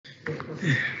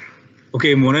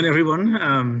Okay, morning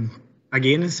everyone.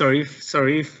 Again, sorry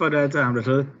for that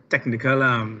little technical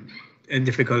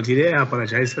difficulty there. I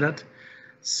apologize for that.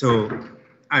 So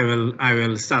I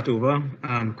will start over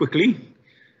quickly.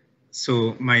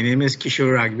 So my name is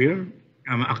Kishore Ragbir.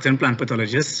 I'm an acting plant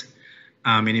pathologist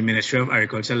in the Ministry of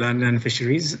Agriculture, Land and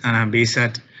Fisheries, and I'm based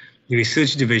at the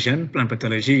Research Division, Plant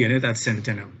Pathology Unit at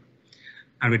Centennial.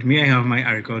 And with me, I have my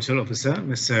agricultural officer,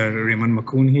 Mr. Raymond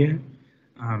Macoon here.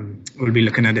 We'll be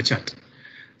looking at the chat.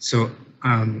 So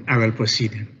I will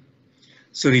proceed.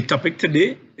 So the topic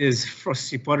today is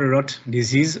frosty pod rot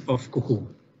disease of cocoa.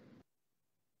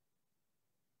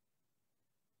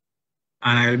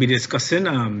 And I'll be discussing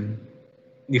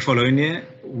the following here.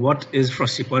 What is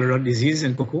frosty pod rot disease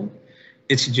in cocoa?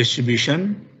 Its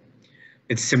distribution,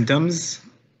 its symptoms,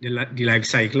 the life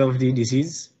cycle of the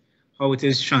disease, how it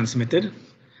is transmitted,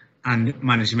 and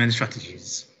management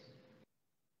strategies.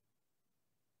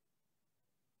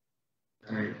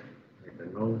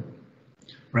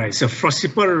 Right, so frosty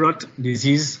pod rot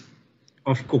disease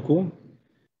of cocoa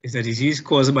is a disease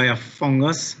caused by a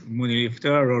fungus,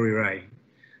 Monilifter rorei.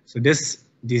 So this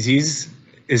disease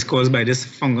is caused by this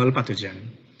fungal pathogen,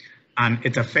 and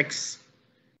it affects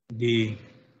the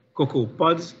cocoa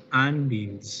pods and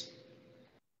beans,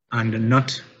 and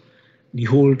not the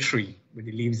whole tree with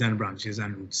the leaves and branches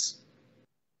and roots.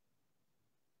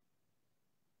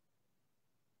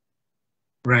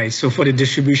 Right, so for the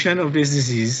distribution of this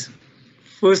disease,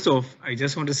 first off, I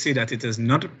just want to say that it is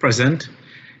not present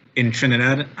in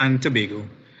Trinidad and Tobago.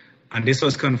 And this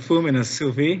was confirmed in a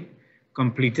survey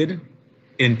completed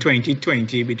in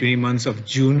 2020 between the months of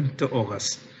June to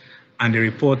August. And the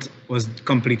report was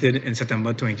completed in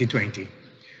September 2020.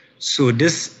 So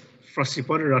this frosty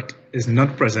pod rot is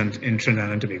not present in Trinidad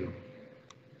and Tobago.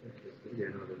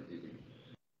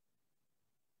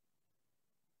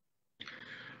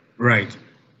 Right.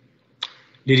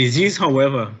 The disease,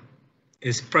 however,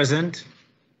 is present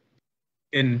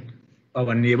in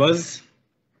our neighbors,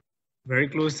 very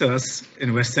close to us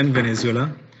in Western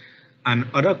Venezuela, and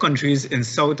other countries in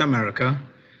South America,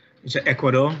 which are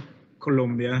Ecuador,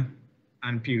 Colombia,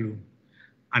 and Peru.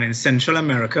 And in Central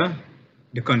America,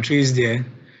 the countries there,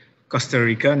 Costa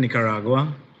Rica,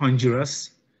 Nicaragua,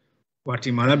 Honduras,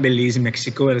 Guatemala, Belize,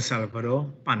 Mexico, El Salvador,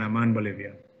 Panama, and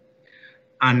Bolivia.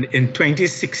 And in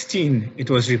 2016, it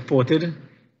was reported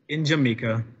in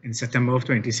Jamaica in September of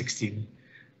 2016.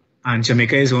 And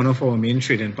Jamaica is one of our main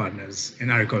trading partners in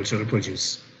agricultural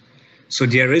produce. So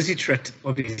there is a threat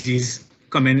of disease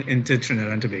coming into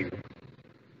Trinidad and Tobago.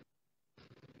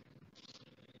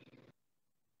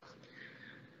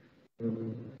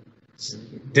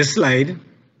 This slide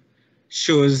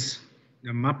shows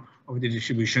the map of the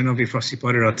distribution of the frosty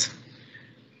pod rot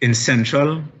in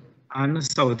Central and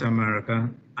South America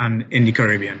and in the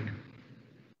Caribbean.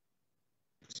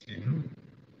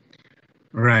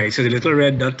 Right, so the little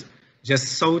red dot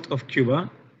just south of Cuba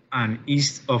and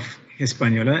east of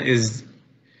Hispaniola is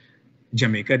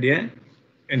Jamaica there,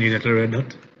 and the little red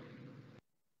dot.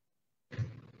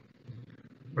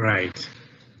 Right.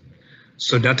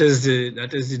 So that is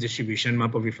the distribution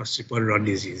map of the frosty pod rot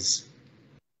disease.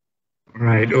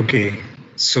 Right, okay.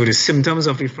 So the symptoms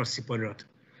of the frosty pod rot.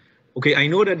 Okay, I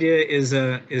know that there is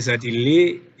a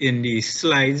delay in the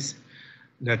slides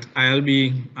that I'll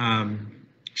be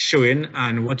showing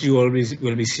and what you always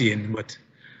will be seeing, but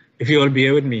if you all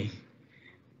bear with me,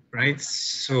 right?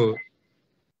 So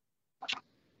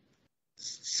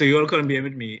you all can bear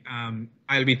with me.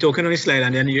 I'll be talking on the slide,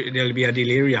 and then there'll be a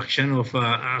delay reaction of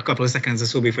a couple of seconds or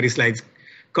so before the slides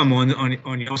come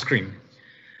on your screen.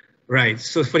 Right,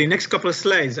 so for the next couple of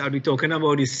slides, I'll be talking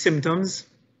about the symptoms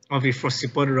of the frosty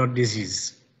pod rot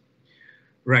disease.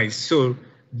 Right, so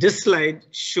this slide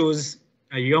shows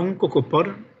a young cocoa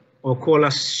pod, or called a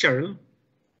sheryl,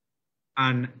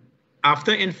 and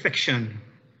after infection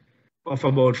of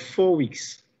about 4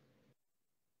 weeks,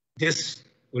 this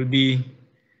will be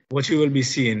what you will be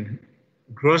seeing: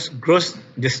 gross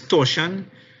distortion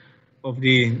of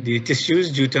the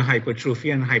tissues due to hypertrophy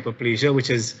and hyperplasia,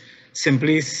 which is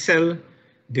simply cell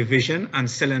division and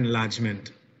cell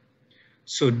enlargement.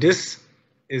 So this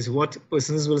is what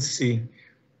persons will see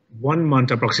 1 month,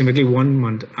 approximately 1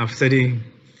 month after the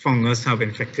fungus have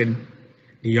infected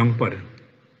the young pod.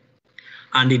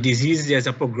 And the disease, there's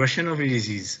a progression of the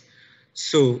disease.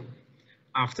 So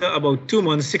after about 2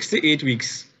 months, 6 to 8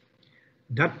 weeks,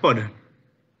 that pod,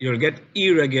 you'll get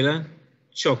irregular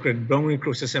chocolate brown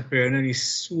necrosis appearing in the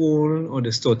swollen or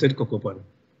distorted cocoa pod.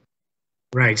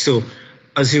 Right, so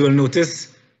as you will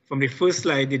notice from the first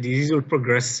slide, the disease will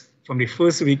progress from the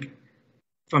first week,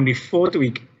 from the 4th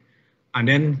week, and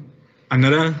then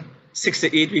another 6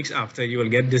 to 8 weeks after, you will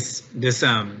get this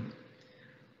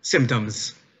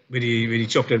symptoms with the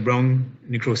chocolate brown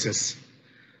necrosis.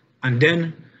 And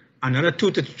then another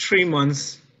 2 to 3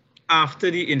 months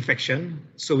after the infection,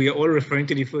 so we are all referring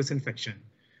to the first infection.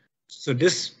 So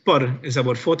this pod is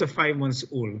about 4 to 5 months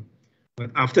old.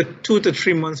 But after 2 to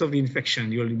 3 months of the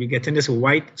infection, you'll be getting this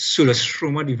white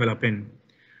pseudostroma developing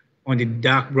on the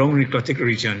dark brown necrotic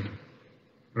region,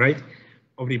 right,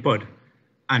 of the pod.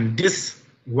 And this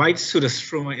white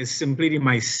pseudostroma is simply the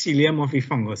mycelium of the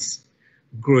fungus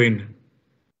growing.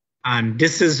 And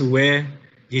this is where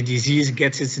the disease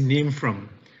gets its name from,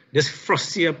 this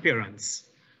frosty appearance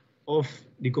of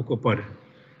the cocoa pod,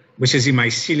 which is the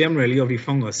mycelium really of the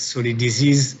fungus. So the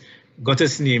disease got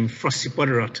its name, frosty pod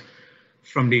rot,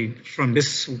 from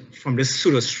this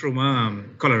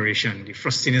pseudostroma coloration, the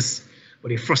frostiness or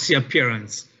the frosty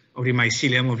appearance of the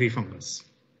mycelium of the fungus.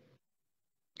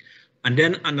 And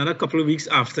then another couple of weeks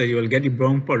after, you will get the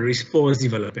brown powdery spores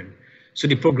developing. So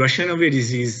the progression of the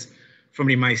disease from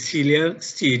the mycelial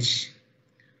stage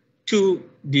to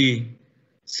the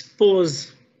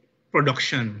spores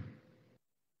production.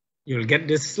 You'll get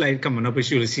this slide coming up,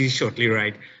 which you'll see shortly,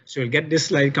 right? So you'll get this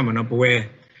slide coming up where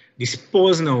the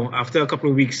spores now, after a couple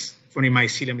of weeks from the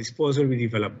mycelium, the spores will be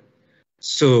developed.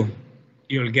 So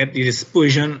you'll get the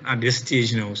dispersion at this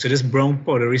stage now. So this brown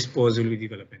powdery spores will be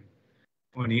developing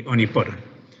on the pod.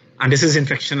 And this is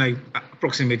infection like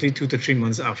approximately 2 to 3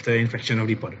 months after infection of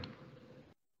the pod.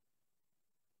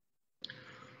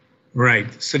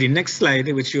 Right, so the next slide,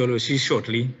 which you will see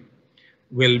shortly,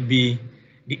 will be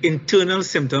the internal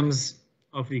symptoms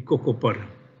of the cocoa pod.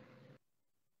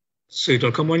 So it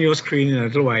will come on your screen in a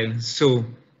little while. So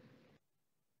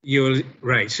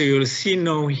you'll see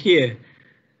now here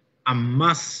a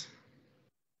mass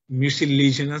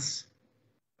mucilaginous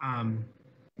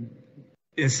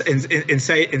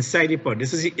inside the pod.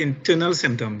 This is the internal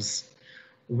symptoms,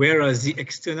 whereas the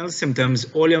external symptoms,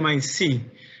 all you might see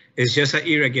is just an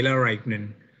irregular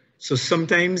ripening. So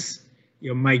sometimes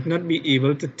you might not be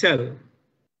able to tell.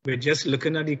 We're just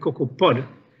looking at the cocoa pod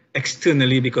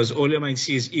externally because all you might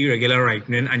see is irregular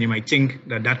ripening, and you might think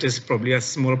that that is probably a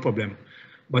small problem.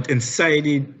 But inside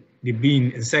the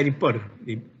bean, inside the pod,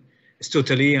 it's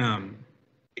totally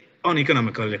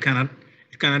uneconomical. It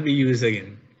cannot be used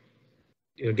again.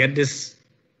 You'll get this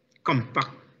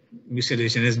compact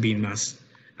mucilaginous bean mass,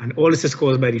 and all this is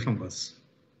caused by the fungus.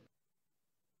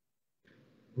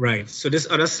 Right, so this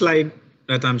other slide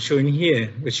that I'm showing here,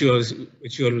 which you all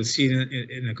will see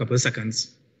in a couple of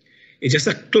seconds, is just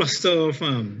a cluster of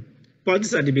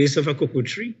pods at the base of a cocoa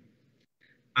tree.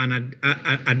 And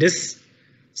at this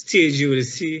stage, you will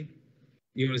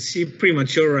see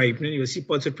premature ripening. You will see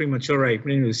pods with premature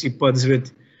ripening. You will see pods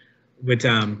with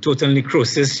total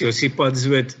necrosis. You'll see pods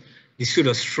with the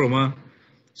pseudostroma.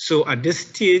 So at this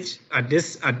stage, at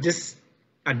this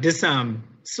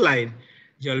slide,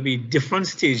 there will be different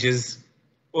stages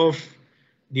of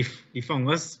the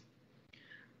fungus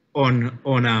on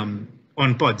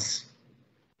pods.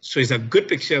 So it's a good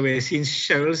picture where you see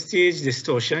Cheryl stage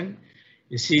distortion.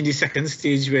 You see the second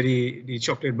stage where the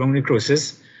chocolate brown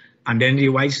necrosis, and then the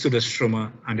white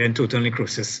pseudostroma, and then total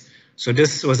necrosis. So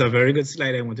this was a very good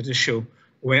slide I wanted to show,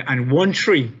 where on one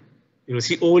tree, you will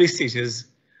see all the stages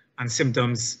and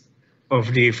symptoms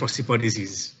of the frosty pod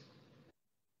disease.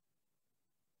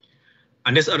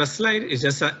 And this other slide is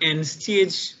just an end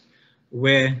stage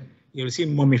where you'll see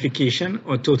mummification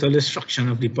or total destruction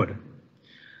of the pod.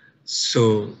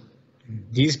 So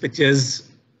these pictures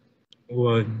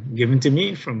were given to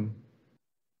me from,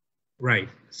 right,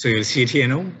 so you'll see it here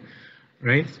now,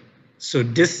 right? So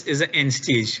this is an end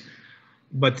stage,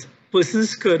 but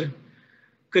persons could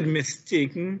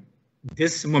mistake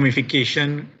this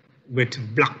mummification with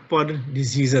black pod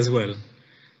disease as well.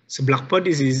 So black pod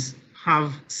disease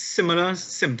have similar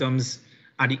symptoms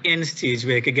at the end stage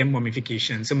where you can get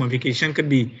mummification. So mummification could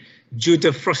be due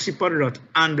to frosty pod rot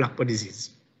and black pod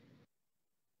disease.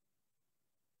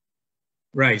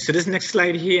 Right, so this next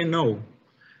slide here now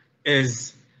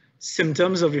is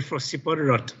symptoms of the frosty pod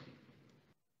rot,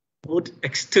 both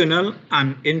external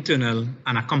and internal,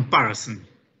 and a comparison.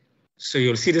 So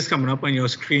you'll see this coming up on your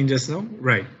screen just now,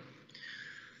 right?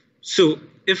 So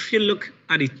if you look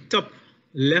at the top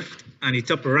left and the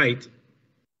top right,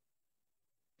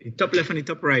 the top left and the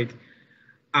top right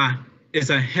is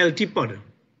a healthy pod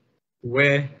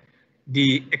where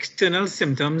the external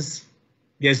symptoms,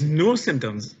 there's no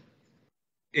symptoms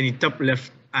in the top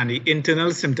left, and the internal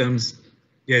symptoms,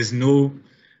 there's no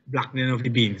blackening of the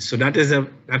bean. So that is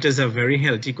a very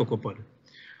healthy cocoa pod.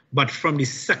 But from the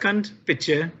second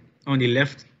picture on the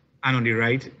left and on the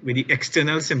right with the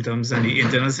external symptoms and the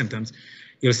internal symptoms,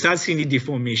 you'll start seeing the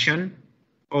deformation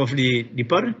of the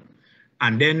pod.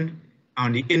 And then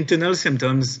on the internal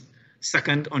symptoms,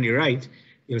 second on the right,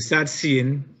 you'll start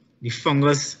seeing the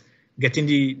fungus getting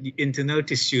the internal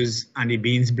tissues and the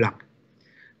beans black.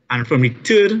 And from the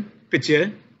third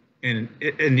picture in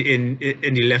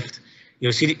the left,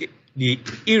 you'll see the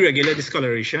irregular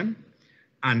discoloration.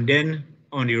 And then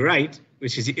on the right,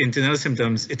 which is the internal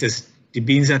symptoms, it is the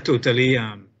beans are totally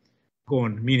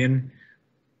gone, meaning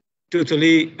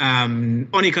totally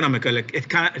uneconomical. Like it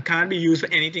can't be used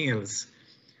for anything else.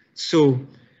 So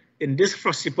in this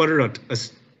frosty pod rot,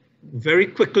 very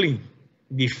quickly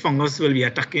the fungus will be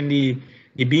attacking the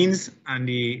beans and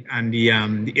the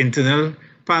internal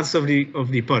parts of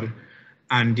the pod,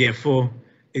 and therefore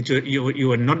you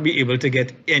will not be able to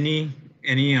get any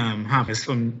harvest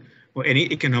from or any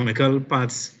economical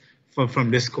parts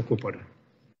from this cocoa pod.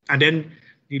 And then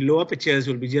the lower pictures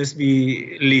will just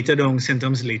be later down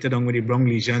symptoms later down with the brown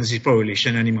lesions, the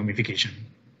sporulation, and the mummification.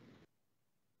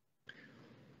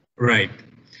 Right.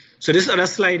 So this other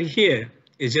slide here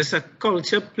is just a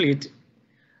culture plate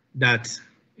that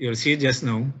you'll see just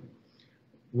now,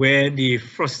 where the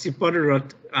frosty pod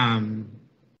rot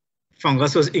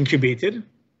fungus was incubated,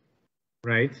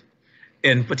 right,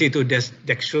 in potato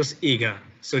dextrose agar.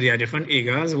 So there are different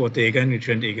agars, water agar,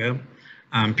 nutrient agar,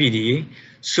 PDA.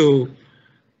 So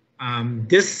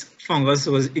this fungus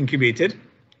was incubated,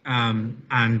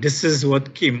 and this is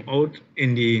what came out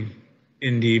in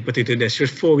the potato dextrose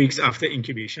 4 weeks after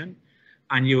incubation.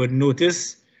 And you would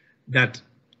notice that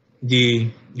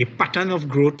the pattern of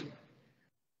growth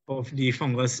of the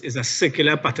fungus is a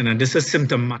circular pattern, and this is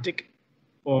symptomatic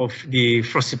of the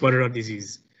frosty pod rot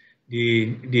disease,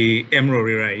 the M.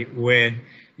 rorei, where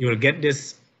you will get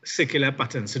this circular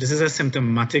pattern. So this is a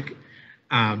symptomatic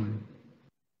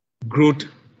growth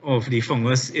of the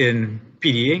fungus in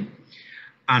PDA.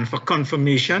 And for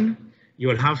confirmation, you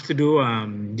will have to do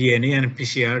DNA and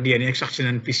PCR, DNA extraction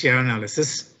and PCR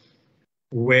analysis,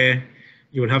 where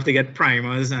you will have to get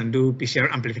primers and do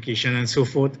PCR amplification and so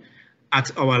forth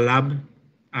at our lab,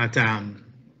 at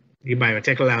the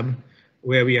biotech lab,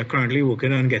 where we are currently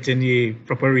working on getting the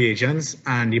proper reagents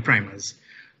and the primers.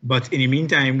 But in the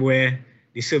meantime, where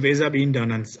the surveys are being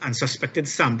done and suspected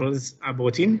samples are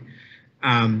brought in,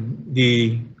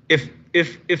 if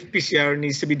PCR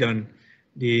needs to be done,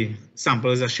 the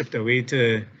samples are shipped away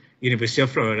to University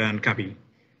of Florida and Capi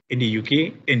in the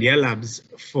UK in their labs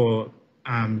for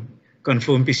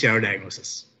confirmed PCR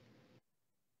diagnosis.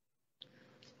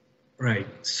 Right,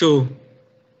 so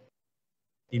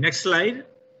the next slide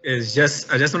is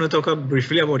I just want to talk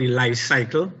briefly about the life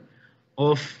cycle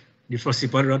of the frosty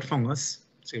pod rot fungus.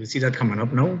 So you'll see that coming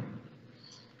up now.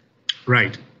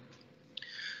 Right,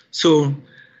 so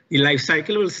the life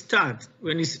cycle will start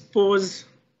when the spores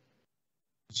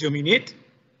germinate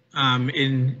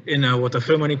in a water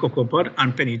film on a cocoa pod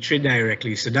and penetrate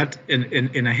directly. So that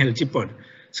in a healthy pod.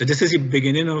 So this is the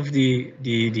beginning of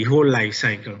the whole life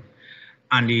cycle,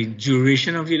 and the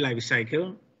duration of the life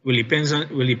cycle will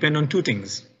depend on two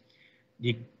things: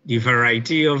 the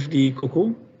variety of the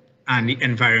cocoa and the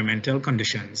environmental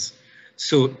conditions.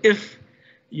 So if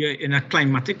you're in a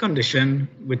climatic condition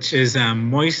which is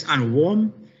moist and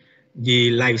warm,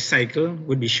 the life cycle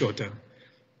would be shorter.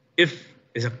 If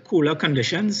it's a cooler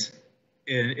conditions,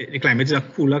 the climate is a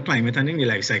cooler climate, and then the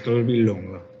life cycle will be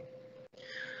longer.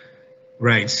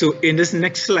 Right, so in this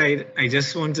next slide, I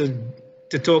just wanted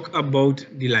to talk about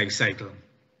the life cycle.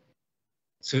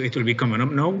 So it will be coming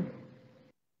up now.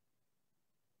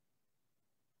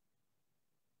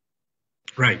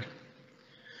 Right,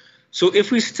 so if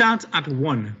we start at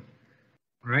 1,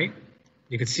 right,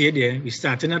 you can see it there, we're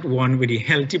starting at 1 with the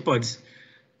healthy pods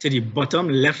to the bottom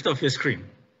left of your screen.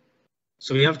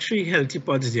 So we have 3 healthy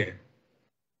pods there.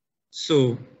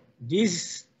 So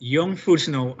these young fruits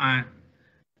now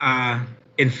are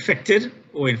infected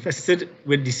or infested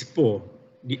with the spore,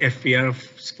 the FPR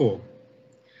spore.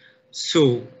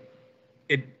 So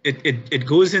it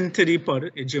goes into the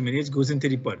pod, it germinates, goes into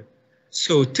the pod.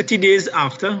 So 30 days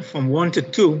after, from 1 to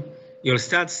 2, you'll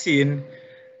start seeing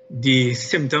the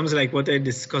symptoms like what I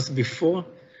discussed before,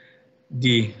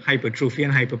 the hypertrophy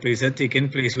and hyperplasia taking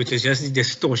place, which is just the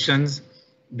distortions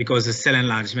because of cell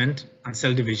enlargement and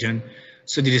cell division.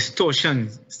 So the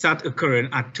distortions start occurring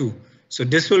at 2. So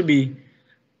this will be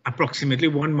approximately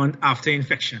 1 month after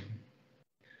infection.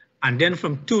 And then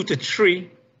from 2 to 3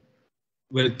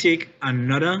 will take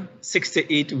another 6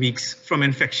 to 8 weeks from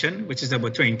infection, which is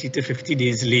about 20 to 50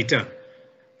 days later.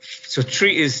 So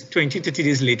 3 is 20 to 30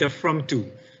 days later from 2.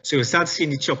 So you'll start seeing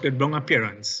the chocolate brown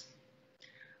appearance.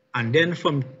 And then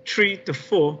from 3 to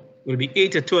 4 will be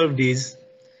 8 to 12 days.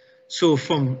 So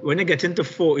from when you get into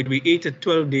 4, it will be 8 to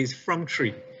 12 days from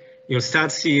 3. You'll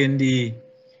start seeing the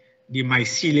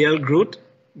mycelial growth,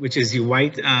 which is the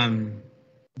white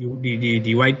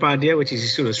the white part there, which is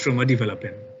the pseudostroma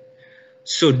developing.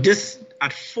 So this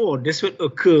at 4, this will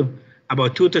occur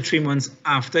about 2 to 3 months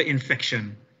after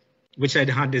infection, which I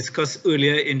had discussed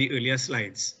earlier in the earlier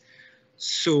slides.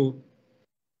 So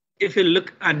if you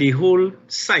look at the whole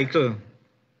cycle,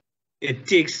 it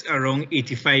takes around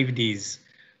 85 days.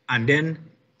 And then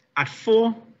at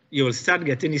 4, you will start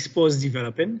getting the spores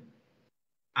developing,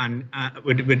 and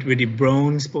with the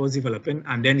brown spores developing.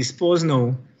 And then the spores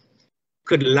now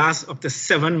could last up to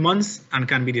 7 months and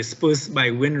can be dispersed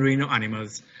by wind, rain, or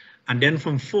animals. And then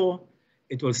from 4,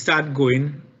 it will start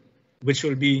going, which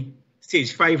will be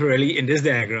stage 5 really in this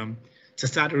diagram, to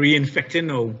start reinfecting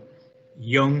now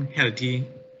young, healthy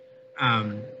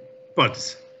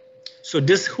pods. So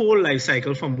this whole life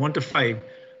cycle from 1 to 5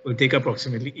 will take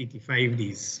approximately 85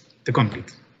 days to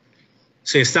complete.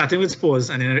 So you're starting with spores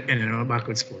and then back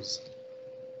with spores.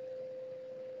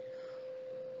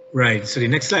 Right, so the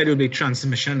next slide will be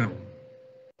transmission now,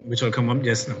 which will come up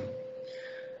just now.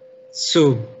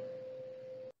 So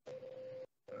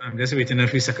I'm just waiting a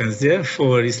few seconds there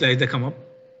for the slide to come up.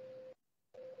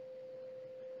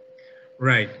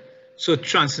 Right, so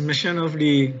transmission of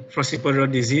the frosty pod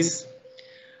rot disease.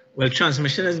 Well,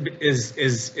 transmission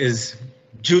is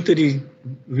due to the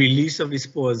release of the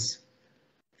spores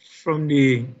from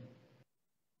the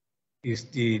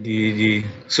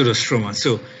pseudostroma.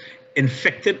 So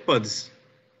infected pods,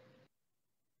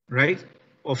 right,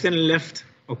 often left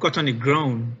or cut on the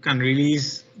ground, can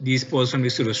release these spores from the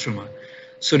pseudostroma.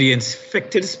 So the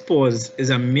infected spores is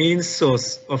a main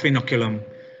source of inoculum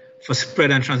for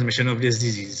spread and transmission of this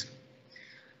disease.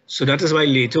 So that is why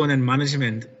later on in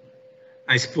management,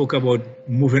 I spoke about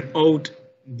moving out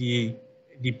the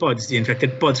pods, the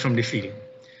infected pods from the field.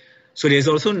 So there's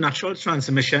also natural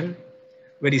transmission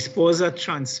where the spores are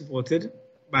transported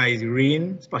by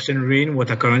rain, splashing rain,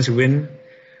 water currents, wind,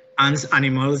 ants,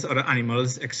 animals, other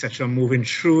animals, etc., moving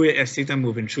through the estate and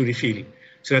moving through the field.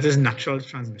 So that is natural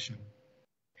transmission.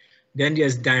 Then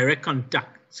there's direct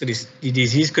contact. So the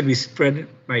disease could be spread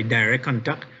by direct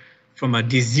contact from a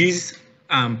diseased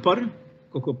pod,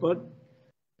 cocoa pod,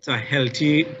 to a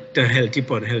healthy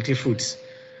pod, healthy fruits,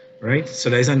 right? So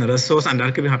there's another source, and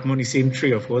that could be happening on the same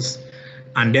tree, of course.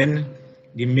 And then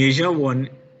the major one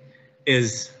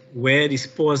is where the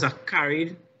spores are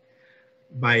carried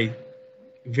by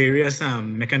various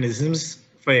mechanisms.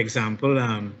 For example,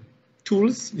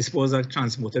 tools. The spores are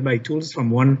transported by tools from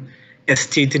one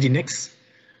estate to the next,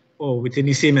 or within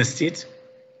the same estate.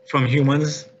 From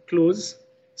humans' clothes,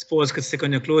 spores could stick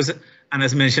on your clothes. And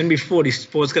as mentioned before, the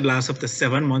spores could last up to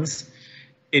 7 months.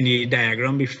 In the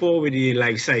diagram before with the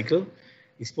life cycle,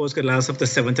 the spores could last up to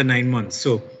 7 to 9 months.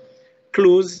 So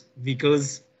clothes,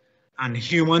 vehicles, and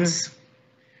humans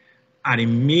are the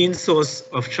main source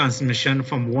of transmission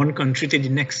from one country to the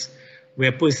next,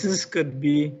 where persons could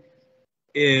be,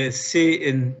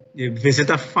 say, visit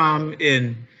a farm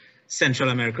in Central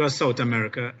America or South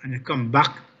America, and come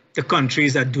back to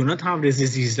countries that do not have this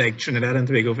disease, like Trinidad and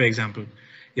Tobago, for example.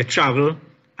 You travel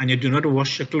and you do not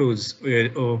wash your clothes,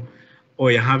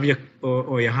 or you have your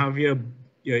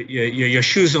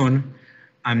shoes on,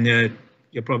 and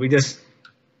you probably just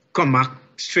come back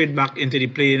straight back into the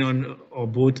plane or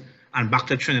boat and back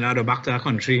to Trinidad or back to a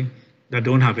country that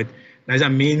don't have it. That's a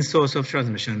main source of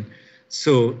transmission.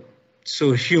 So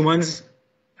humans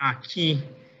are key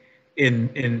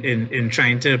in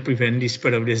trying to prevent the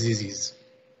spread of this disease.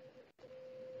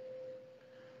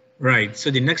 Right, so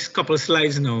the next couple of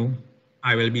slides now,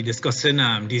 I will be discussing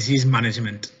disease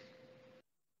management.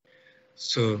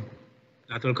 So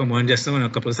that will come on just now in a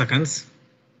couple of seconds.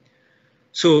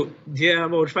 So there are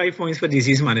about 5 points for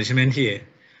disease management here.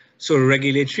 So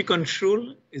regulatory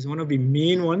control is one of the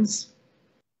main ones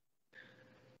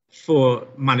for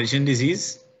managing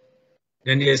disease.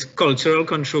 Then there's cultural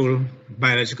control,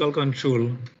 biological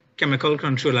control, chemical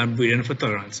control, and breeding for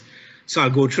tolerance. So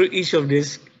I'll go through each of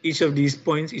these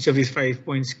points, each of these 5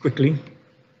 points quickly.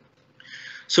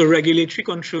 So regulatory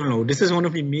control now, this is one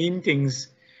of the main things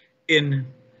in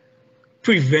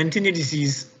preventing the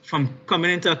disease from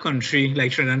coming into a country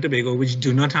like Trinidad and Tobago, which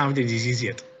do not have the disease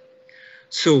yet.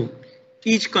 So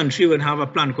each country would have a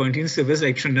plant quarantine service.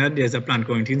 Like Trinidad, there's a plant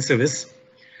quarantine service.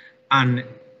 And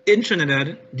in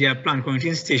Trinidad, there are plant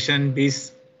quarantine stations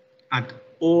based at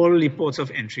all the ports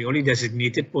of entry, all the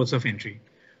designated ports of entry.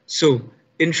 So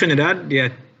in Trinidad, there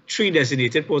are 3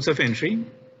 designated ports of entry: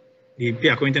 the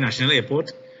Piaco International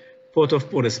Airport, Port of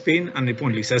Port of Spain, and the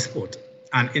Port Lisas Port.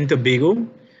 And in Tobago,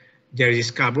 there is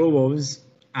Scarborough Wharves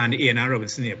and A&R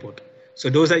Robinson Airport. So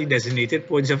those are the designated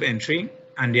points of entry,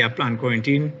 and there are plant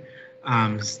quarantine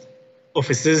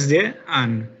officers there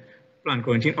and plant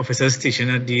quarantine officers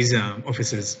stationed at these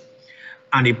offices.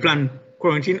 And the plant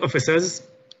quarantine officers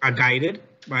are guided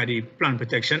by the Plant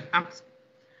Protection Act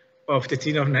of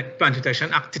Plant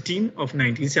Protection Act 13 of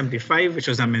 1975, which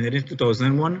was amended in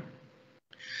 2001.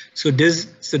 So these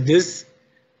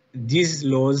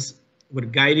laws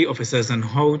would guide the officers on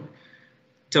how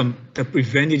to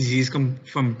prevent the disease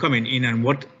from coming in, and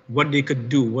what they could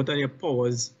do, what are their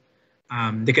powers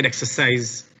they could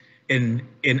exercise in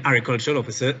agricultural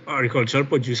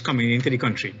produce coming into the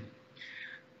country.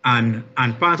 And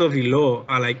part of the law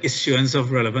are like issuance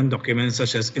of relevant documents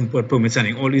such as import permits,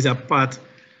 and all these are part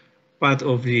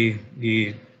of the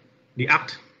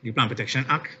Act, the Plant Protection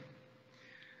Act,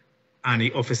 and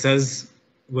the officers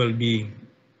will be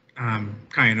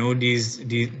carrying out these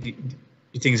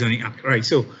things on the Act. Right.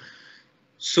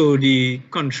 So the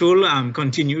control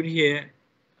continued here,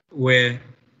 where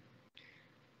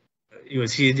you will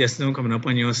see it just now coming up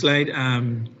on your slide,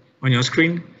 on your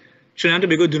screen. Trinidad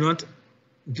and Tobago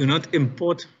do not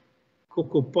import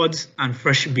cocoa pods and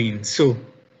fresh beans.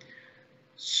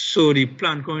 So the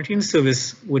plant quarantine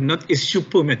service would not issue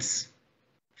permits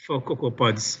for cocoa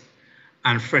pods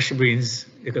and fresh beans.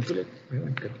 You could put it.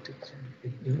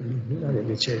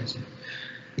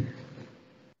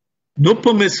 No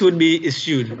permits would be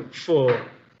issued for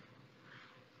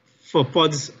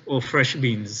pods or fresh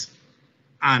beans,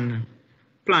 and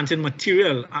planting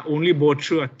material are only bought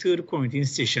through a third quarantine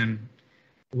station,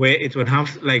 where it would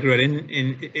have, like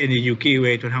in the UK,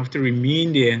 where it would have to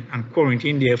remain there and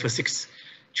quarantine there for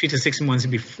 3 to 6 months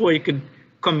before it could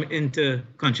come into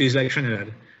countries like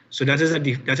Trinidad. So that is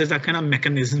a kind of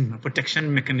mechanism, a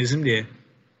protection mechanism there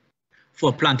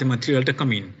for planting material to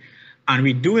come in. And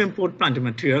we do import planting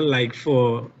material, like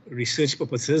for research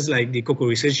purposes, like the Cocoa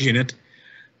Research Unit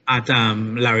at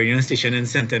La Reunion Station in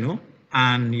Centeno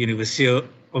and University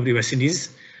of the West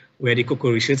Indies, where the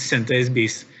Cocoa Research Center is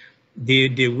based.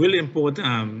 They will import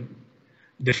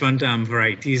different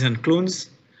varieties and clones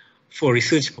for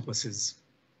research purposes.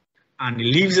 And the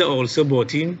leaves are also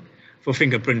bought in for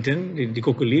fingerprinting, the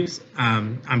cocoa leaves,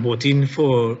 and bought in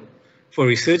for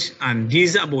research. And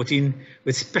these are bought in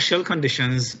with special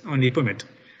conditions on the permit.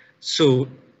 So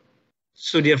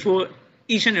therefore,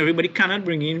 each and everybody cannot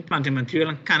bring in planting material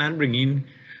and cannot bring in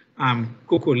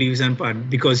cocoa leaves and pod,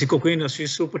 because the cocoa industry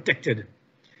is so protected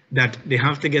that they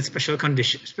have to get special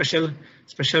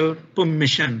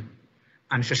permission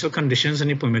and special conditions on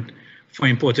the permit for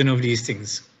importing of these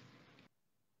things.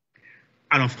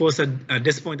 And of course, at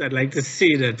this point, I'd like to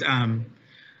say that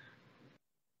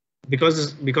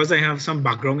because I have some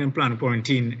background in plant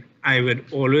quarantine, I would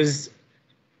always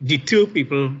deter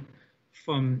people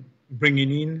from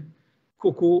bringing in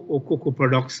cocoa or cocoa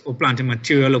products or planting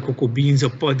material or cocoa beans or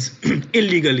pods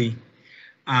illegally,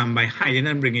 by hiding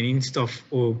and bringing in stuff,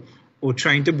 or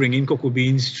trying to bring in cocoa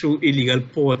beans through illegal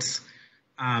ports,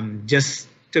 just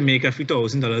to make a few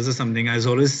 $1,000s or something. I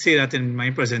always say that in my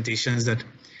presentations, that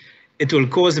it will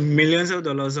cause millions of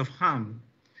dollars of harm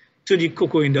to the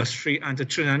cocoa industry and to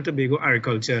Trinidad and Tobago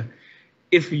agriculture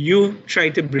if you try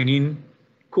to bring in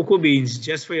cocoa beans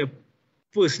just for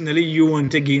personally you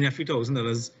want to gain a few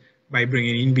 $1,000s by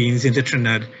bringing in beans into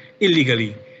Trinidad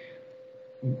illegally.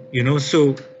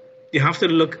 So you have to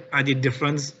look at the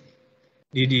difference,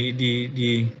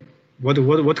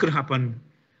 what could happen,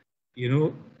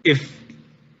 if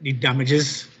the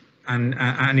damages and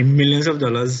the millions of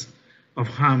dollars of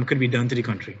harm could be done to the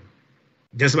country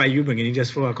just by you bringing it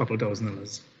just for a couple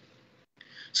 $1,000s.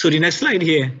 So the next slide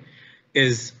here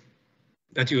is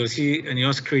that you will see on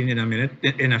your screen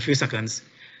in a few seconds,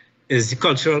 is the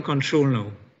cultural control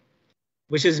now,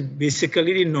 which is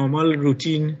basically the normal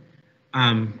routine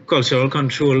cultural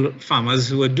control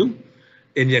farmers would do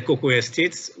in their cocoa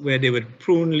estates, where they would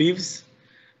prune trees,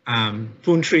 at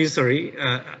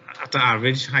an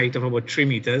average height of about 3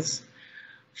 meters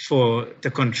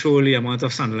to control the amount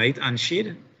of sunlight and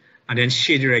shade, and then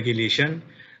shade regulation.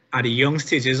 At the young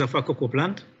stages of a cocoa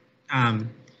plant,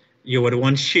 you would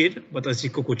want shade, but as the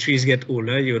cocoa trees get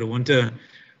older, you would want to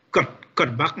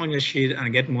cut back on your shade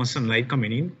and get more sunlight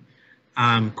coming in.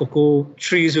 Cocoa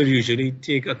trees would usually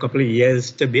take a couple of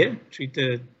years to bear, 3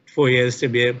 to 4 years to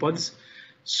bear pods.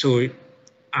 So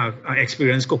an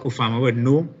experienced cocoa farmer would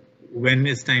know when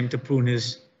it's time to prune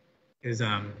his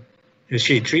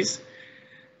shade trees.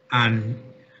 And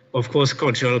of course,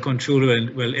 cultural control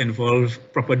will involve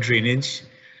proper drainage,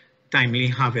 timely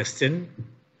harvesting,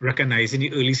 recognizing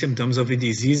the early symptoms of the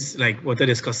disease, like what I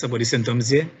discussed about the symptoms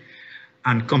here,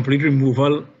 and complete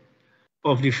removal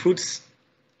of the fruits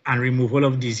and removal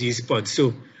of disease pods.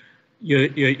 So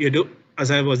you do,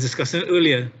 as I was discussing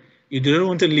earlier, you don't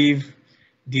want to leave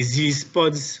disease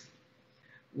pods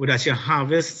that you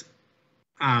harvest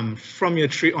from your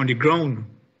tree on the ground,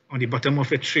 on the bottom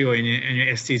of a tree or in your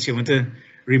estate. You want to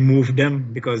remove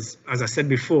them because, as I said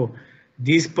before,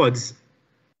 these pods,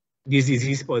 these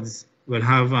disease pods will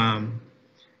have,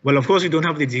 well, of course, we don't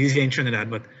have the disease here in Trinidad,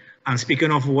 but I'm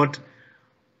speaking of what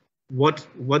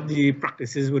the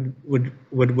practices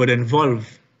would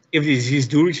involve if the disease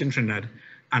do reach in Trinidad,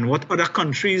 and what other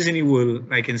countries in the world,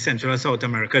 like in Central and South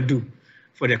America, do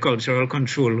for their cultural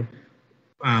control.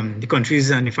 The countries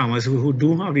and the farmers who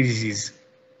do have the disease,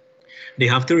 they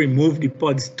have to remove the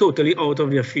pods totally out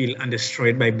of their field and destroy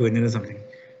it by burning or something.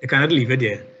 They cannot leave it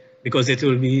there because it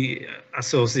will be a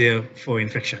source there for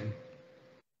infection.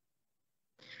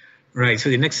 Right, so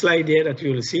the next slide there that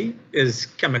you will see is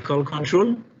chemical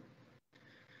control,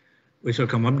 which will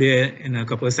come up there in a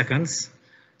couple of seconds.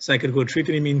 So I could go through it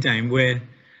in the meantime, where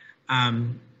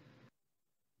the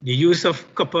use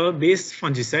of copper-based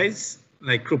fungicides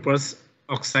like cuprous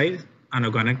oxide and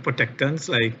organic protectants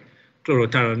like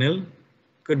chlorothalonil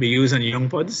could be used on young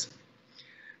pods.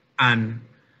 And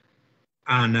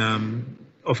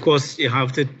of course, you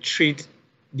have to treat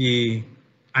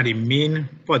at the main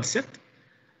pod set,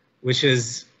 which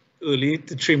is early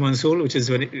to 3 months old, which is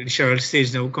when the Cheryl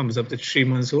stage now comes up to 3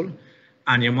 months old.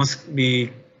 And you must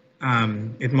be,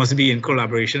 it must be in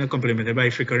collaboration and complemented by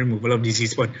frequent removal of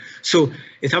disease pod. So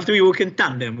it have to be working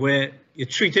tandem where you're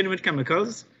treating with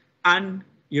chemicals and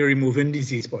you're removing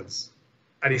disease pods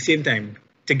at the same time,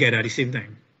 together at the same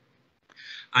time.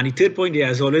 And the third point there,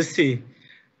 as I always say,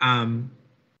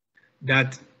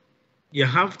 that you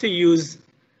have to use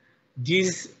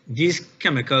these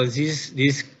chemicals,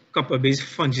 these copper-based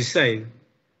fungicide,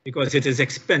 because it is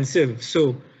expensive.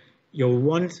 So you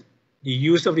want the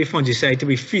use of the fungicide to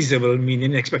be feasible,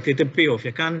 meaning expected to pay off.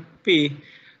 You can't pay,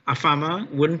 a farmer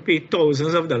wouldn't pay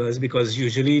thousands of dollars because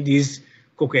usually these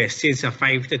cocoa estates are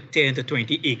 5 to 10 to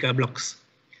 20 acre blocks.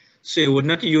 So you would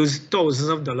not use thousands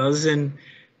of dollars in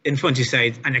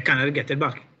fungicides and you cannot get it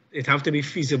back. It have to be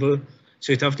feasible.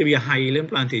 So it have to be a high yield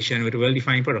plantation with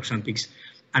well-defined production peaks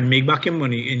and make back your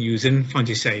money in using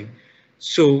fungicide.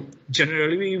 So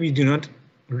generally we do not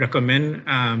recommend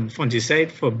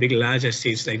fungicide for big, large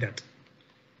estates like that.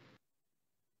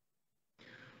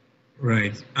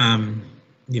 Right.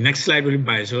 The next slide will be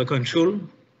biological control,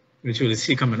 which we'll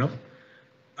see coming up.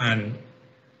 And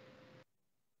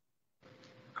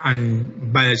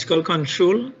biological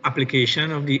control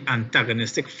application of the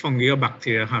antagonistic fungi or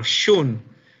bacteria have shown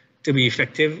to be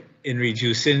effective in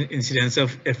reducing incidence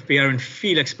of FPR in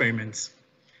field experiments.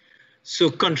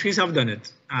 So countries have done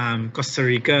it. Costa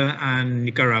Rica and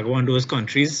Nicaragua and those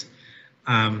countries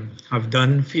have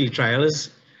done field trials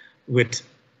with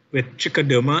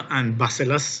trichoderma and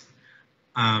bacillus,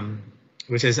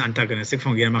 which is antagonistic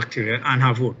fungi and bacteria, and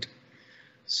have worked.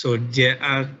 So there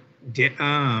are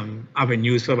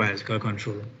avenues for biological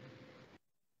control.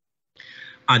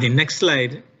 The next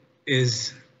slide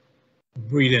is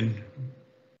breeding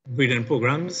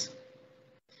programs,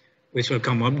 which will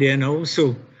come up there now.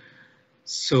 So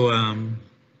I'm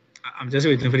just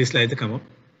waiting for this slide to come up.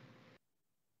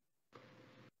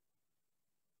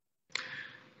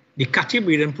 The catty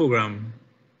breeding program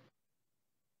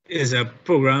is a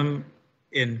program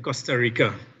in Costa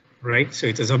Rica, right? So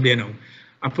it is up there now.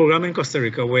 A program in Costa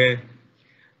Rica where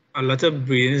a lot of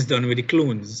breeding is done with the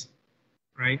clones,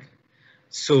 right?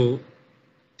 So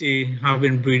they have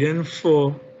been breeding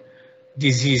for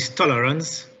disease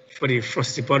tolerance for the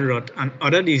frosty pod rot and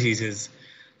other diseases.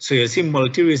 So you'll see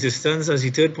multi-resistance as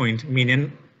the third point,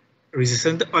 meaning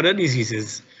resistant to other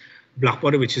diseases, black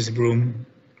pod, which is broom,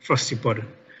 frosty pod.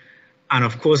 And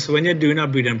of course, when you're doing a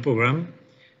breeding program,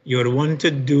 you would want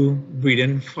to do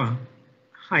breeding for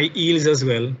high yields as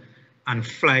well and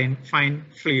fine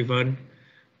flavored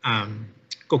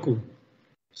cocoa.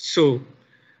 So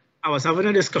I was having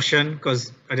a discussion,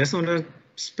 because I just want to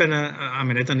spend a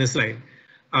minute on this slide.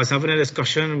 I was having a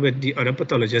discussion with the other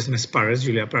pathologist, Ms. Paris,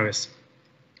 Julia Paris.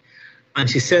 And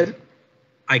she said,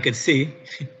 I could say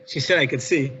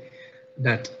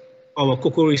that our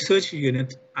cocoa research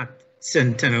unit at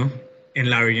Centennial in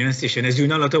La Reunion Station is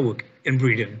doing a lot of work in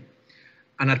breeding.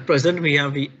 And at present, we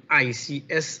have the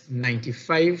ICS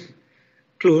 95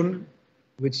 clone,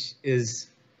 which is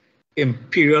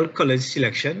Imperial College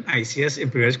Selection, ICS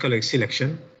Imperial College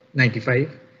Selection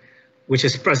 95, which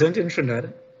is present in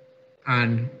Trinidad,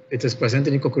 and it is present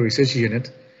in the cocoa research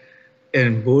unit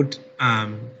in both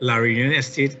La Reunion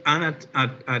Estate and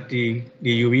at the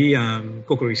UB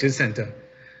Cocoa Research Center.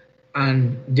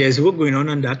 And there's work going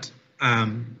on that,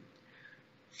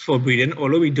 for breeding.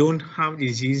 Although we don't have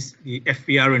disease, the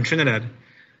FPR in Trinidad,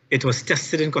 it was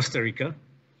tested in Costa Rica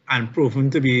and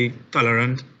proven to be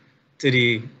tolerant to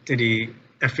the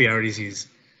FPR disease.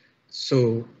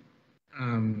 So,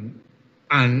 and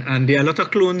there are a lot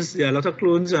of clones. There are a lot of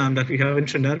clones that we have in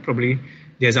Trinidad. Probably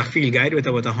there's a field guide with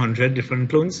about 100 different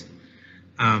clones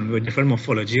with different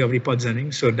morphology of the pods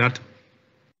ending. So that,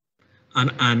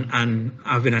 and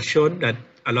I've been assured that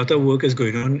a lot of work is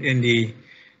going on in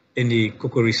the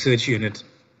cocoa research unit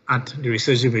at the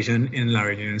research division in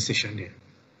Larry Union Station there,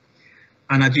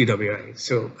 and at UWI.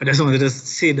 So I just wanted to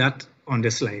say that on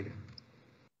this slide.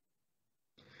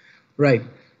 Right.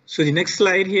 So the next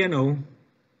slide here now,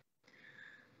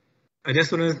 I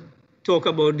just want to talk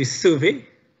about the survey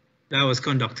that was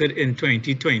conducted in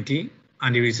 2020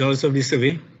 and the results of the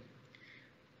survey,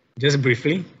 just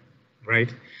briefly,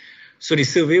 right? So the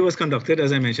survey was conducted,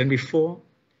 as I mentioned before,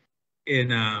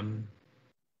 in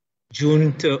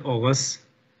June to August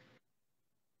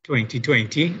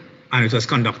 2020, and it was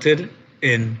conducted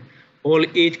in all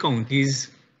 8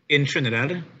 counties in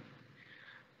Trinidad.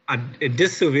 At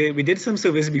this survey, we did some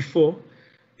surveys before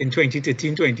in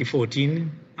 2013,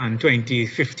 2014, and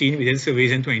 2015. We did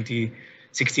surveys in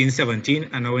 2016, 17,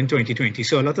 and now in 2020.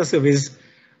 So a lot of surveys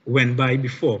went by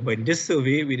before, but in this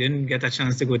survey, we didn't get a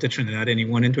chance to go to Trinidad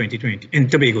anyone in 2020, in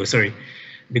Tobago, sorry,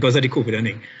 because of the COVID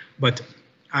ending. But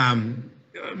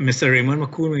Mr. Raymond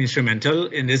McCoon was instrumental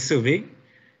in this survey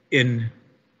in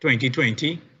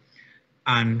 2020,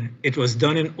 and it was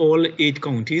done in all 8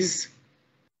 counties.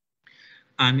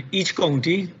 And each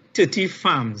county, 30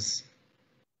 farms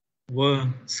were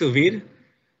surveyed.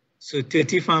 So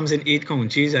 30 farms in 8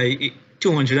 counties,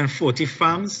 240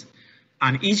 farms,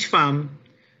 and each farm,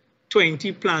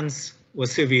 20 plants were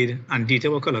surveyed and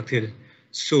data were collected.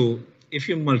 So if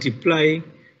you multiply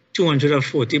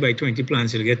 240 by 20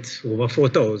 plants, you'll get over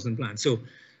 4,000 plants. So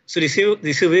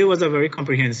the survey was a very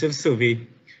comprehensive survey,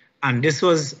 and this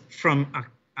was from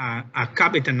a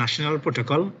CAP international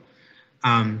protocol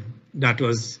that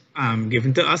was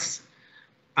given to us,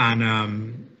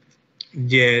 and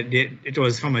it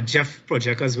was from a Jeff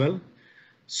project as well.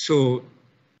 So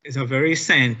it's a very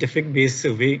scientific based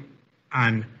survey,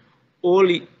 and all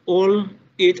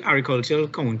 8 agricultural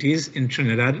counties in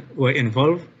Trinidad were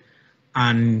involved.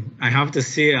 And I have to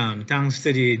say, thanks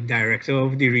to the director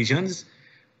of the regions,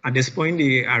 at this point,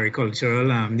 the agricultural,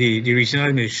 the regional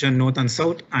administration north and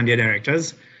south, and their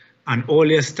directors, and all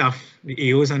their staff, the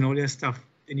AOs and all their staff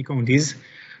in the counties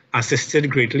assisted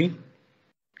greatly.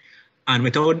 And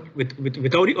without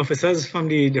the officers from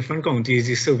the different counties,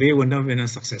 the survey wouldn't have been a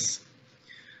success.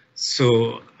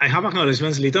 So I have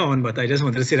acknowledgements later on, but I just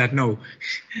wanted to say that now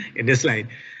in this slide.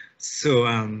 So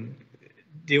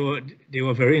they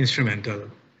were very instrumental.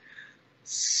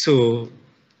 So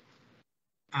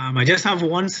I just have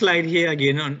one slide here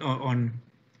again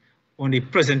on the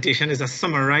presentation. Is a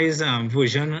summarized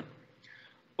version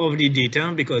of the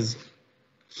data, because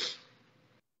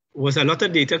was a lot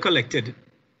of data collected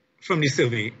from the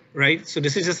survey, right? So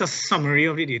this is just a summary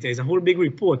of the data. It's a whole big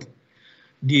report.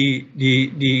 The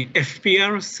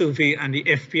FPR survey and the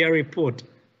FPR report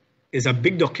is a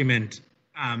big document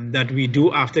that we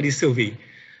do after the survey.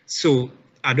 So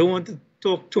I don't want to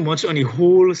talk too much on the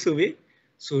whole survey.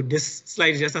 So this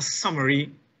slide is just a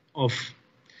summary of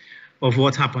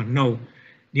what happened. Now,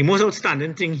 the most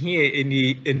outstanding thing here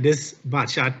in this bar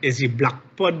chart is the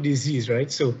black pod disease,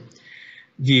 right? So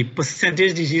the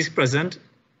percentage disease present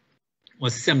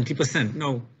was 70%.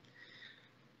 Now,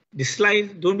 the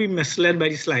slide, don't be misled by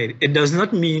the slide. It does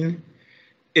not mean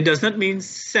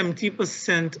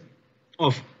 70%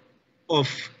 of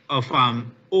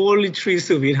all the trees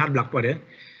surveyed had black pod.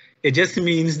 It just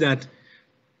means that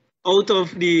out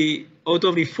of the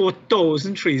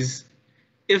 4,000 trees,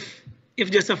 if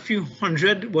just a few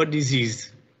hundred were diseased,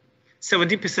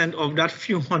 70% of that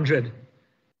few hundred,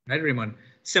 right, Raymond?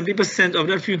 70% of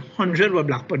that few hundred were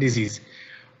black pod disease.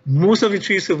 Most of the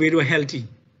trees surveyed were healthy,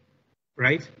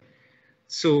 right?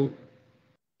 So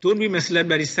don't be misled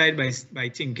by this side by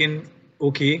thinking,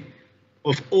 okay,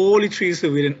 of all the trees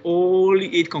surveyed in all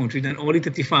the 8 countries and all the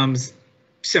 30 farms,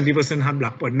 70% had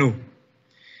black pod. No.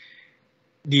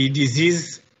 The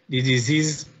disease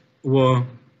were,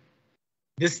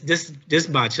 this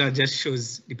bar chart just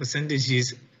shows the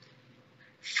percentages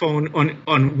found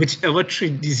on whichever tree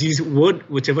disease would,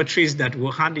 whichever trees that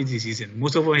had the disease in.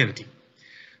 Most of them were healthy.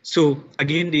 So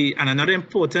again, and another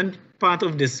important part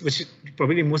of this, which is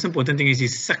probably the most important thing, is the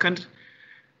second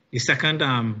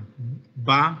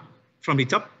bar from the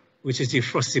top, which is the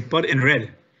Frosty pod in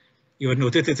red. You would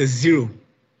notice it is 0.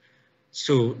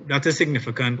 So that is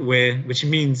significant, which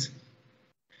means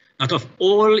out of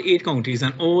all 8 counties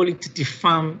and all 30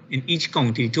 farms in each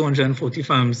county, 240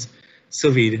 farms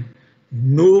surveyed,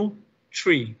 no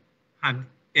tree had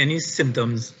any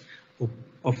symptoms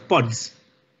of pods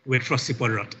with frosty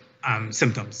pod rot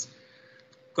symptoms,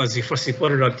 because the frosty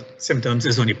pod rot symptoms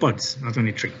is only pods, not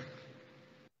only tree.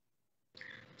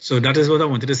 So that is what I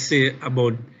wanted to say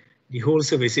about the whole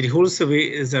survey. So the whole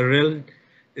survey is a real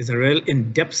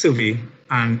in-depth survey,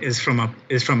 and is from a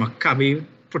CABI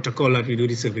protocol that we do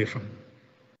the survey from.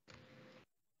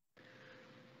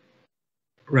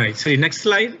 Right, so the next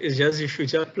slide is just the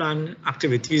future plan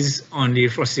activities on the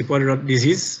frosty pod rot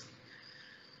disease.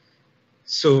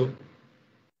 So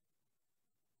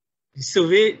the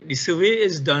survey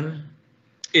is done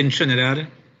in Trinidad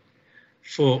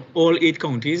for all 8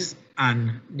 counties,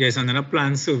 and there's another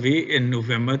planned survey in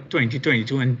November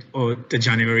 2022 or to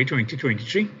January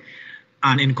 2023,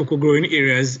 and in cocoa growing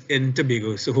areas in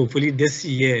Tobago. So hopefully this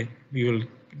year we will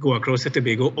go across to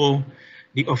Tobago, or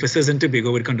the officers in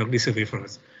Tobago will conduct the survey for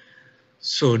us.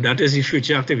 So that is the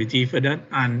future activity for that.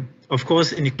 And of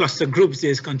course, in the cluster groups,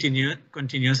 there's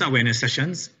continuous awareness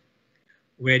sessions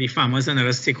where the farmers and other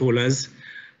stakeholders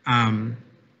are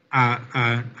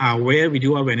aware. We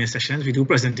do awareness sessions, we do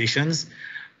presentations,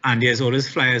 and there's always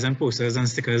flyers and posters and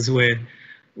stickers where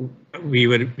we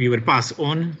would pass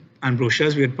on, and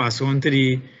brochures we would pass on to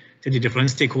the different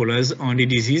stakeholders on the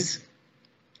disease,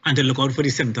 and to look out for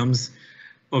the symptoms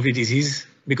of the disease,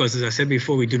 because as I said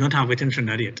before, we do not have it in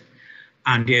Trinidad yet.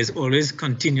 And there's always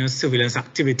continuous surveillance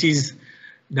activities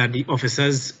that the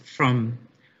officers from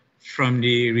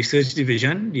the research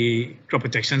division, the crop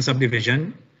protection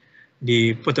subdivision,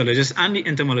 the pathologists and the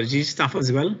entomology staff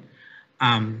as well,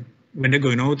 when they're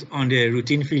going out on their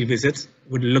routine field visits,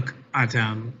 would look at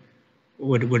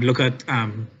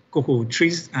cocoa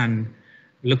trees and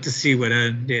look to see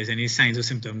whether there's any signs or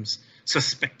symptoms,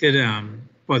 suspected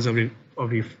pods of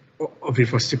the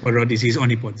frosty pod rot disease on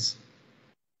the pods.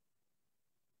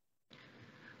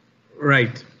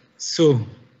 Right, so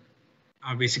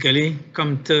I basically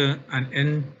come to an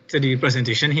end to the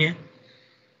presentation here.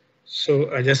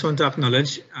 So I just want to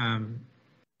acknowledge a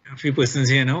few persons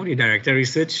here now: the Director of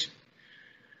Research,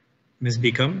 Ms.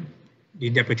 Beacom,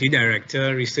 the Deputy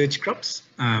Director Research Crops,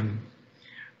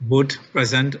 both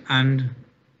present and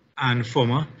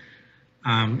former,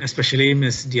 especially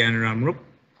Ms. Diane Ramrup,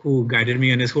 who guided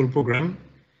me on this whole program,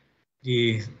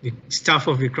 the staff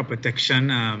of the crop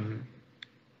protection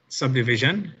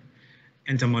subdivision,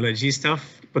 entomology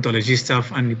staff, pathology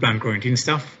staff, and the plant quarantine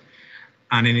staff.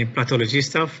 And in the pathology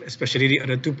staff, especially the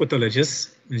other 2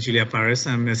 pathologists, Ms. Julia Paris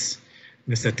and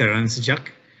Mr. Terence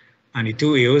Jack, and the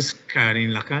 2 AOs,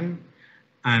 Caroline Lacan,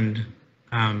 and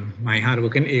my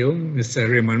hardworking AO, Mr.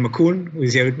 Raymond McCoon, who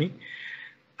is here with me.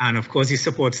 And of course, the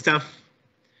support staff,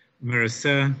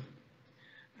 Marissa,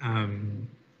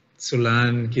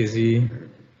 Sulan, Kizzy,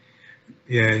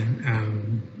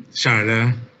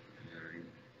 Sharda,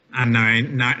 and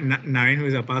Naren, who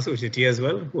is a past OJT as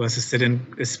well, who assisted in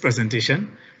this presentation,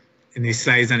 in the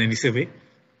slides and in the survey.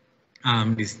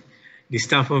 The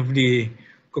staff of the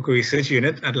Cocoa Research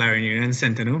Unit at La Reunion and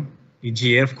Centeno, the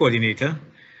GF coordinator,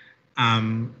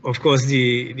 of course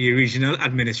the regional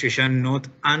administration, North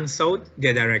and South,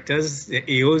 their directors, the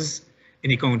AOs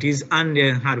in the counties, and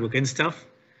their hardworking staff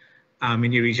in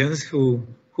the regions who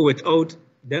without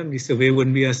them, the survey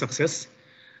wouldn't be a success.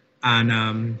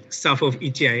 And staff of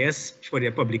ETIS for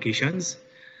their publications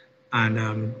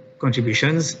and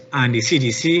contributions, and the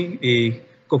CDC, the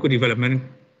Cocoa Development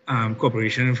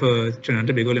Corporation for Trinidad and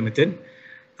Tobago Limited,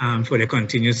 for their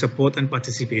continued support and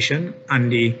participation,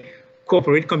 and the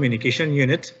Corporate Communication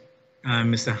Unit,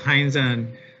 Mr. Hines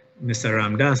and Mr.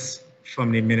 Ramdas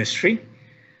from the ministry,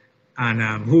 and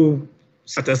who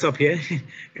set us up here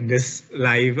in this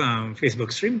live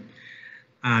Facebook stream.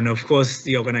 And of course,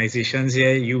 the organizations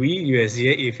here, UE,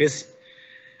 USDA, APHIS,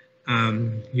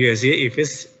 USDA,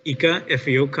 APHIS, ICA,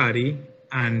 FAO, CARI,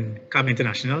 and CAB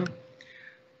International.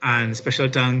 And special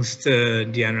thanks to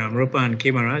Diane Ramrup and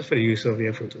K. Maraj for the use of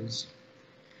their photos.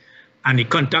 And the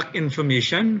contact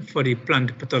information for the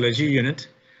plant pathology unit,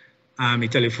 the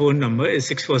telephone number is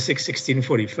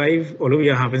 646-1645. Although we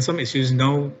are having some issues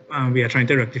now, we are trying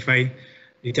to rectify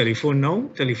the telephone now.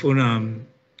 Telephone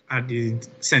at the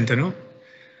Centeno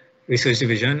Research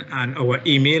Division, and our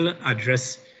email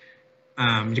address.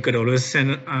 You could always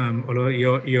send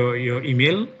your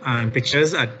email and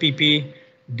pictures at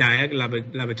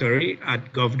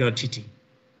ppdiaglaboratory@gov.tt.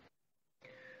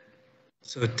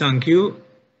 So thank you,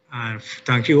 and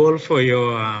thank you all for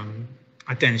your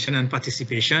attention and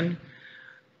participation.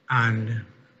 And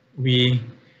we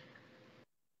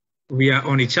are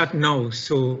on the chat now,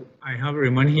 so I have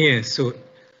Raymond here. So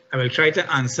I will try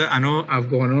to answer. I know I've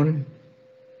gone on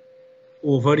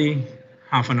over the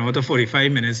half an hour to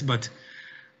 45 minutes, but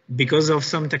because of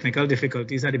some technical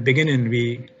difficulties at the beginning,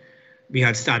 we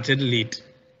had started late.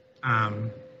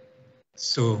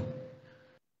 So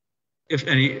if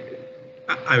any,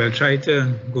 I will try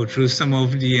to go through some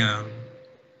of the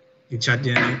chat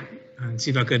there and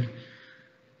see if I could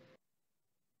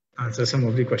answer some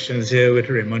of the questions here with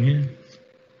Raymond here.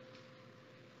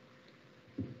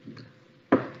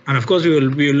 And of course, we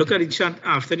will look at the chat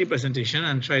after the presentation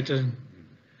and try to.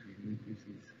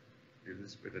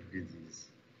 Spread of disease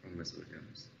from Miss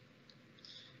Williams.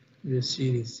 You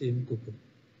see the same cocoa.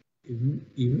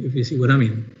 Even if you see what I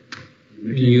mean,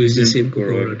 you use the same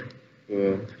cocoa rod.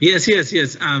 Yes.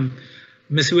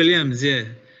 Miss Williams, yeah.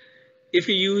 If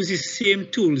you use the same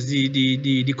tools,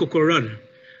 the cocoa rod,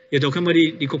 you're talking about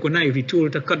the cocoa knife, the tool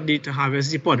to cut to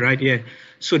harvest the pod, right? Yeah.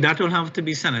 So that will have to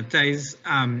be sanitized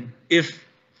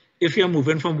if you're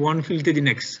moving from one field to the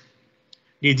next.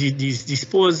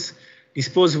 The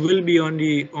spores will be on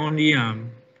the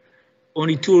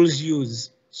tools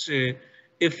used. So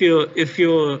if your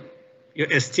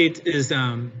estate is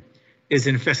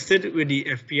infested with the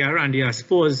FPR and the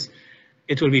spores,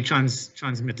 it will be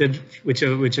transmitted with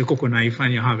your cocoa knife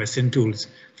and your harvesting tools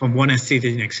from one estate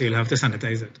to the next. So you'll have to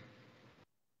sanitize it.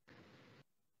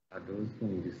 Are those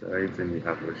fungicides in the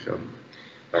agro shop?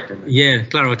 Yeah,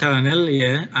 chlorothalonil,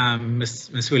 yeah.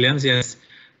 Miss Williams, yes.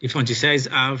 The fungicides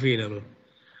are available.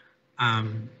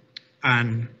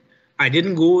 And I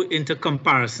didn't go into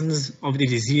comparisons of the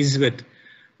disease with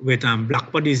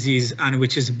black pod disease and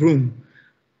which is broom,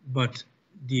 but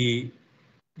the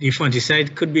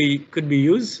fungicide could be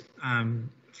used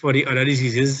for the other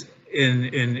diseases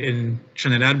in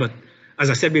Trinidad. But as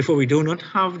I said before, we do not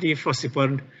have the frosty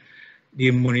pod,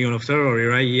 the Monionoptera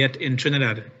aurora yet in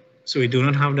Trinidad, so we do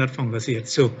not have that fungus yet.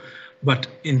 So, but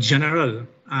in general,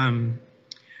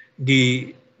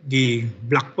 the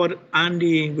black pod and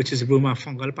the which is broom are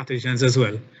fungal pathogens as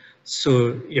well.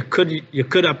 So you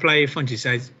could apply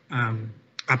fungicides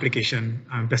application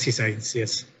pesticides,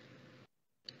 yes.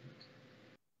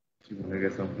 You want to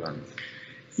get some plants?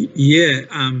 Yeah,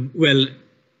 well,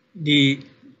 the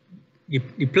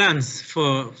plants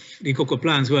for the cocoa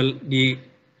plants, well, the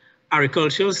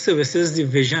Agricultural Services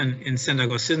Division in St.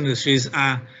 Augustine Industries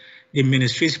are the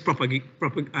ministry's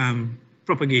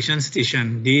propagation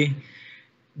station. The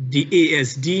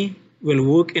ASD will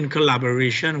work in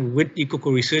collaboration with the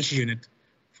Cocoa Research Unit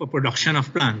for production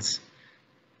of plants.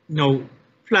 Now,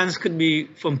 plants could be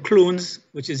from clones,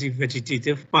 which is the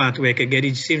vegetative part where you can get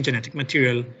the same genetic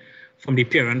material from the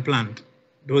parent plant.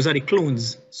 Those are the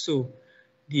clones. So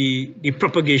the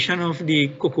propagation of the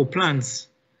cocoa plants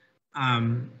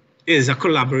is a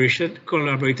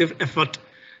collaborative effort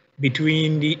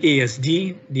between the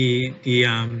ASD, the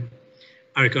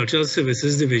Agricultural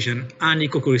Services Division, and the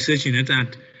Cocoa Research Unit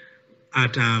at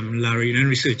La Reunion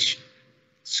Research.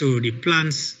 So the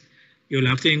plants, you'll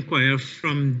have to inquire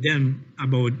from them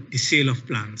about the sale of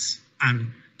plants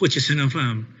and purchasing of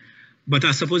but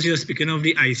I suppose you're speaking of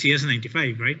the ICS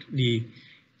 95, right?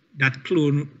 That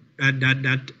clone,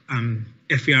 that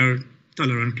FER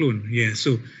tolerant clone. Yeah.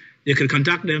 So you can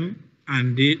contact them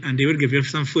and they will give you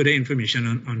some further information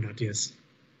on that. Yes.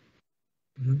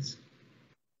 Yes.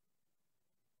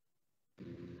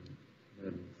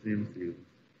 Same field.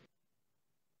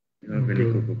 You have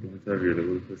any cocoa plants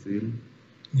available for sale?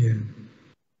 Yeah.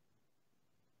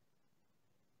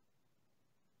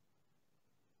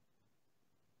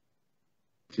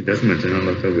 She does mention a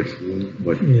lot of which room,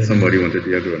 but somebody wanted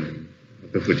the agronomy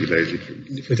to fertilize the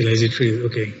trees. Fertilize the trees,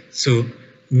 okay. So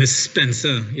Miss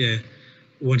Spencer, yeah,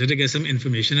 wanted to get some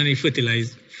information on the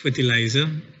fertilizer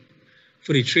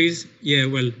for the trees. Yeah,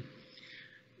 well,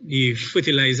 the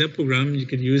fertilizer program, you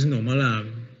could use normal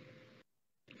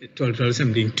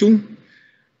 12-17-2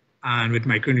 and with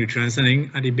micronutrients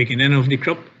at the beginning of the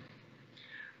crop.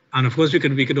 And of course, we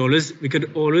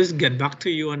could always get back to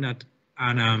you on that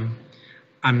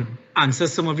and answer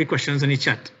some of the questions in the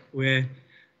chat where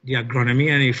the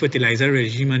agronomy and the fertilizer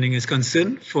regime is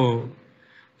concerned for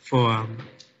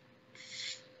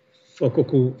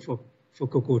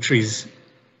cocoa trees.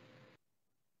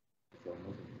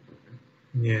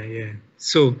 Yeah.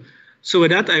 So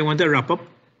with that, I want to wrap up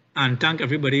and thank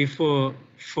everybody for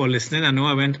listening. I know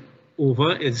I went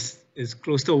over. It's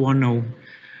close to 1 now,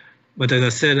 but as I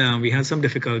said, we had some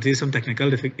difficulties, some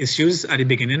technical issues at the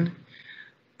beginning,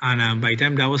 and by the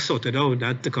time that was sorted out,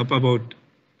 that took up about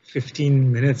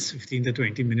 15 to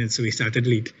 20 minutes. So we started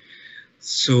late.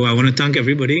 So I want to thank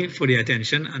everybody for their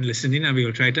attention and listening, and we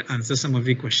will try to answer some of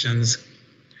the questions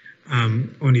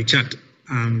on the chat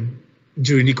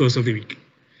during the course of the week.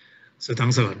 So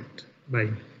thanks a lot.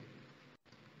 Bye.